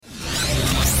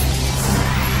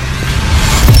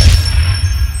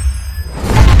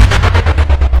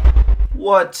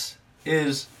What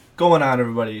is going on,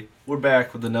 everybody? We're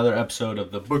back with another episode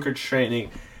of the Booker Training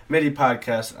Mini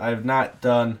Podcast. I have not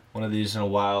done one of these in a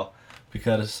while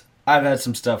because I've had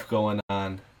some stuff going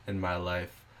on in my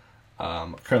life.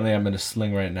 Currently, I'm in a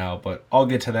sling right now, but I'll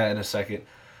get to that in a second.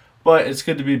 But it's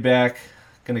good to be back.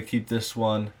 Going to keep this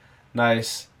one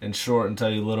nice and short and tell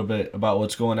you a little bit about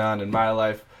what's going on in my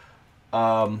life.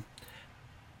 But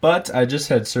I just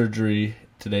had surgery.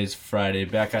 Today's Friday.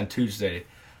 Back on Tuesday,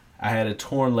 I had a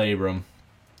torn labrum,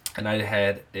 and I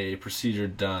had a procedure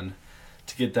done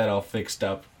to get that all fixed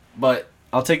up. But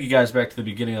I'll take you guys back to the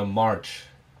beginning of March,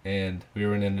 and we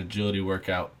were in an agility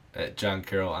workout at John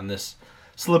Carroll on this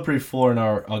slippery floor in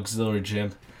our auxiliary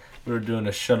gym. We were doing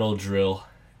a shuttle drill,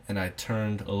 and I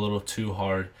turned a little too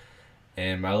hard,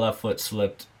 and my left foot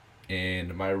slipped,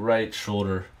 and my right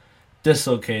shoulder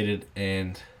dislocated,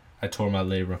 and I tore my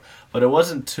labrum. But it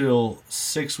wasn't until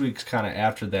 6 weeks kind of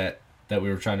after that we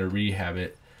were trying to rehab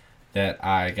it that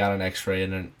I got an x-ray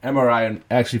and an MRI and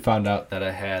actually found out that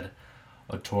I had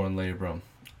a torn labrum.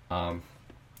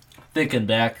 Thinking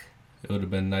back, it would have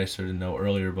been nicer to know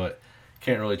earlier, but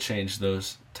can't really change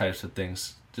those types of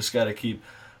things. Just got to keep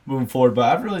moving forward. But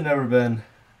I've really never been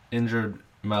injured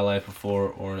in my life before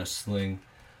or in a sling,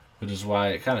 which is why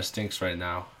it kind of stinks right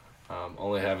now.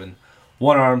 Only having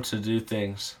one arm to do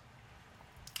things.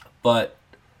 But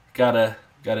gotta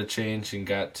change and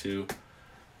got to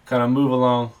kind of move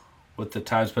along with the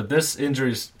times. But this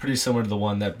injury is pretty similar to the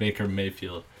one that Baker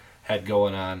Mayfield had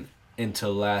going on into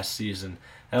last season.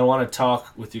 And I want to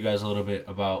talk with you guys a little bit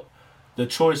about the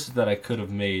choices that I could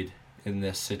have made in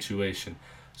this situation.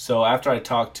 So after I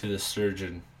talked to the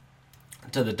surgeon,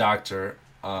 to the doctor,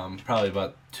 probably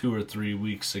about 2 or 3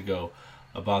 weeks ago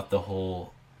about the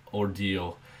whole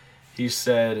ordeal, he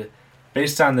said,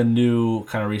 based on the new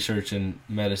kind of research in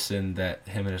medicine that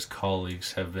him and his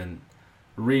colleagues have been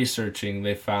researching,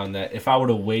 they found that if I were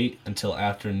to wait until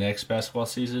after next basketball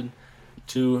season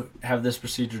to have this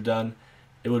procedure done,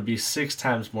 it would be 6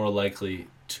 times more likely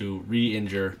to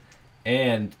re-injure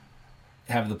and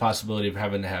have the possibility of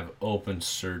having to have open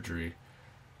surgery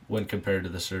when compared to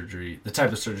the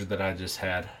type of surgery that I just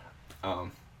had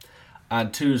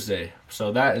on Tuesday.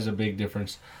 So that is a big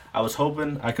difference. I was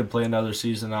hoping I could play another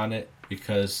season on it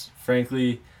because,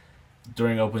 frankly,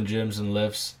 during open gyms and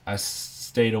lifts, I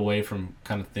stayed away from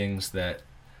kind of things that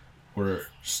were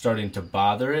starting to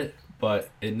bother it, but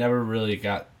it never really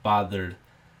got bothered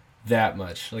that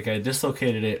much. Like, I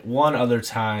dislocated it one other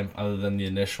time other than the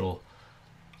initial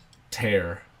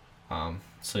tear,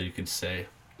 so you could say.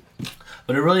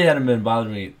 But it really hadn't been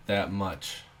bothering me that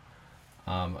much.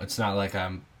 It's not like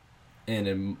I'm in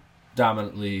a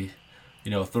dominantly,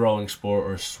 throwing sport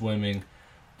or swimming,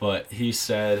 but he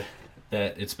said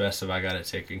that it's best if I got it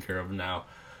taken care of now.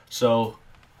 So,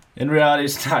 in reality,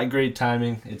 it's not great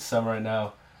timing. It's summer right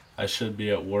now. I should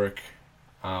be at work,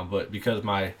 but because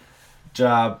my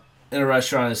job in a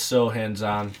restaurant is so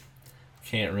hands-on,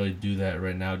 can't really do that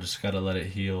right now. Just got to let it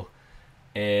heal,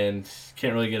 and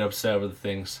can't really get upset with the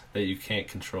things that you can't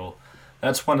control.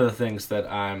 That's one of the things that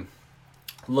I'm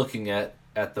looking at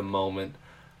the moment.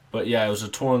 But yeah, it was a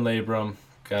torn labrum.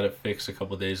 Got it fixed a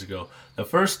couple days ago. The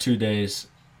first 2 days,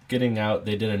 getting out,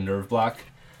 they did a nerve block,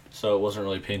 so it wasn't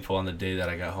really painful on the day that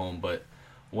I got home. But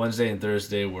Wednesday and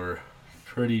Thursday were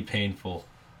pretty painful.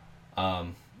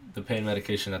 The pain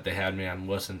medication that they had me on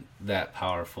wasn't that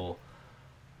powerful.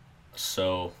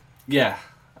 So yeah,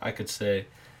 I could say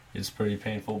it's pretty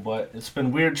painful. But it's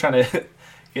been weird trying to get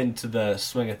into the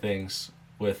swing of things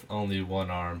with only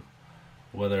one arm.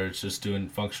 Whether it's just doing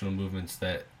functional movements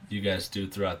that you guys do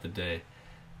throughout the day.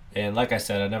 And like I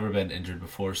said, I've never been injured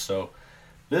before, so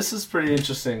this is pretty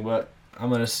interesting, but I'm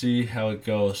going to see how it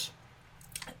goes.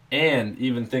 And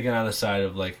even thinking on the side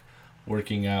of, like,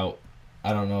 working out,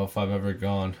 I don't know if I've ever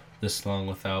gone this long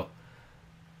without,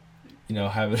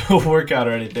 having a workout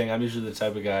or anything. I'm usually the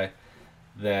type of guy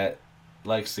that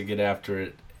likes to get after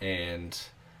it and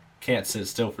can't sit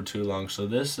still for too long. So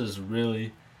this is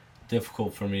really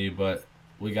difficult for me, but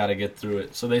we got to get through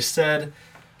it. So they said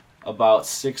about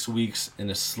 6 weeks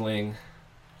in a sling.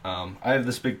 I have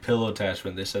this big pillow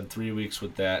attachment. They said 3 weeks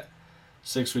with that,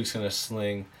 6 weeks in a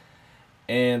sling,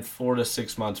 and 4 to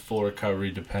 6 months full recovery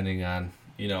depending on,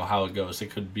 how it goes. It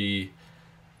could be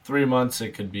 3 months,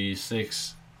 it could be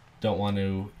 6. Don't want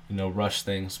to, rush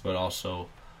things, but also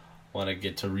want to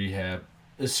get to rehab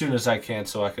as soon as I can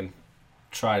so I can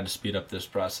try to speed up this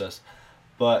process.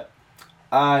 But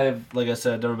like I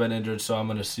said, never been injured, so I'm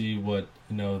going to see what,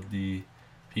 the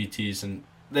PTs and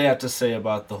they have to say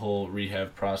about the whole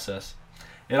rehab process.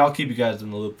 And I'll keep you guys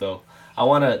in the loop, though. I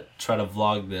want to try to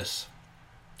vlog this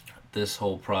this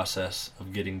whole process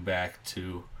of getting back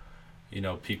to,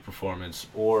 peak performance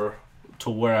or to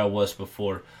where I was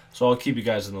before. So I'll keep you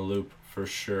guys in the loop for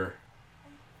sure.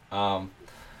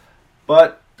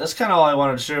 But that's kind of all I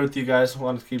wanted to share with you guys. I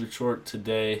wanted to keep it short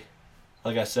today.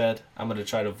 Like I said, I'm going to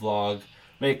try to vlog,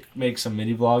 make some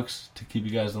mini vlogs to keep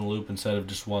you guys in the loop instead of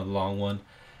just one long one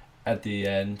at the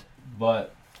end.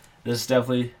 But this is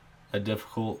definitely a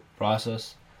difficult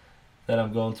process that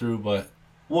I'm going through, but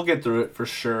we'll get through it for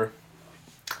sure.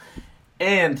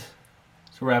 And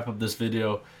to wrap up this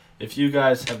video, if you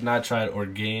guys have not tried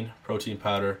Orgain protein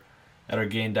powder at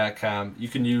Orgain.com, you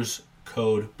can use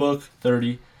code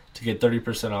BOOK30 to get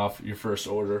 30% off your first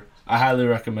order. I highly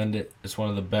recommend it. It's one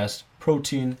of the best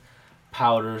protein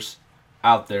powders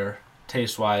out there,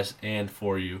 taste-wise and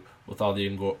for you, with all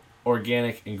the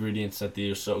organic ingredients that they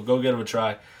use. So go give them a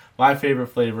try. My favorite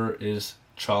flavor is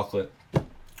chocolate.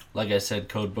 Like I said,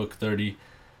 code BOOK30.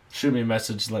 Shoot me a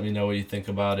message. Let me know what you think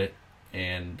about it.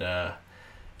 And,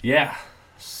 yeah.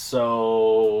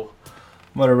 So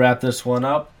I'm going to wrap this one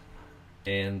up.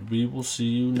 And we will see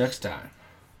you next time.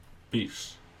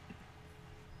 Peace.